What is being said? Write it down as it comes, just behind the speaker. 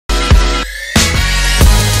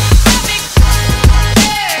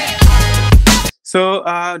So,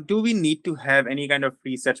 do we need to have any kind of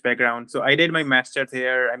research background? So, I did my master's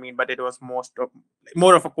here. I mean, but it was more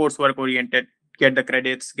of a coursework oriented. Get the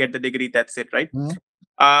credits, get the degree. That's it, right? Mhm.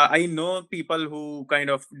 I know people who kind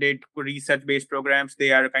of did research based programs.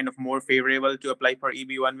 They are kind of more favorable to apply for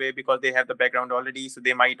EB1A because they have the background already. So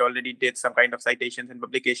they might already did some kind of citations and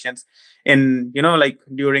publications in like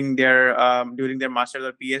during their master's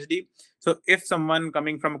or PhD. So if someone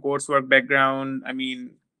coming from a coursework background, I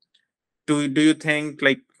mean, do you think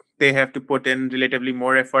like they have to put in relatively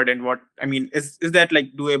more effort, and what I mean is that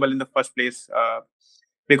like doable in the first place?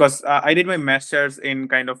 Because I did my master's in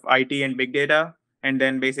kind of IT and big data, and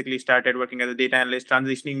then basically started working as a data analyst,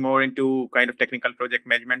 transitioning more into kind of technical project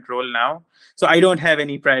management role now. So I don't have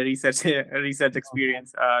any prior research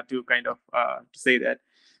experience to kind of to say that.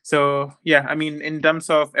 So yeah, I mean, in terms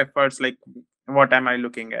of efforts, like what am I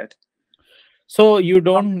looking at? So you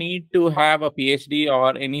don't need to have a PhD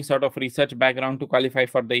or any sort of research background to qualify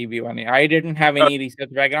for the EB1A. I didn't have any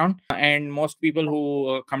research background, and most people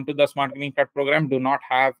who come to the Smart Green Card program do not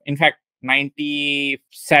have. In fact,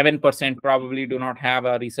 97% probably do not have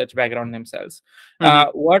a research background themselves.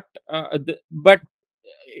 Mhm. But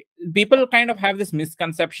people kind of have this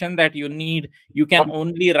misconception that you can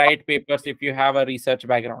only write papers if you have a research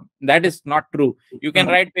background. That is not true. You can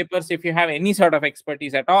Mhm. write papers if you have any sort of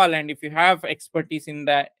expertise at all, and if you have expertise in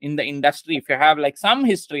the industry, if you have like some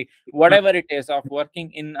history, whatever it is, of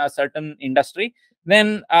working in a certain industry,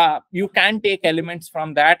 then you can take elements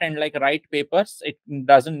from that and like write papers. It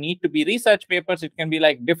doesn't need to be research papers. It can be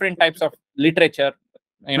like different types of literature,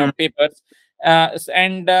 Mhm. papers,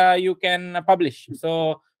 and you can publish.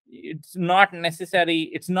 So it's not necessary.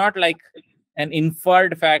 It's not like an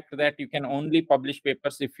inferred fact that you can only publish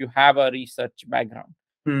papers if you have a research background.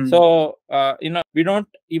 Mhm. So we don't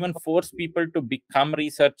even force people to become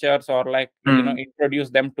researchers, or like Mhm. introduce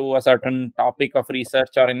them to a certain topic of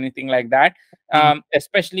research or anything like that, Mhm.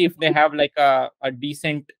 especially if they have like a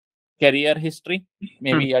decent career history, Mhm.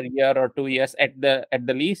 maybe a year or 2 years at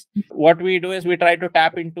the least. What we do is we try to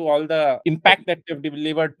tap into all the impact that they've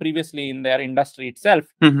delivered previously in their industry itself,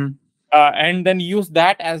 Mhm. and then use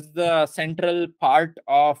that as the central part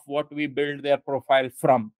of what we build their profile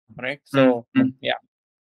from, right? Mhm. So Mhm. yeah.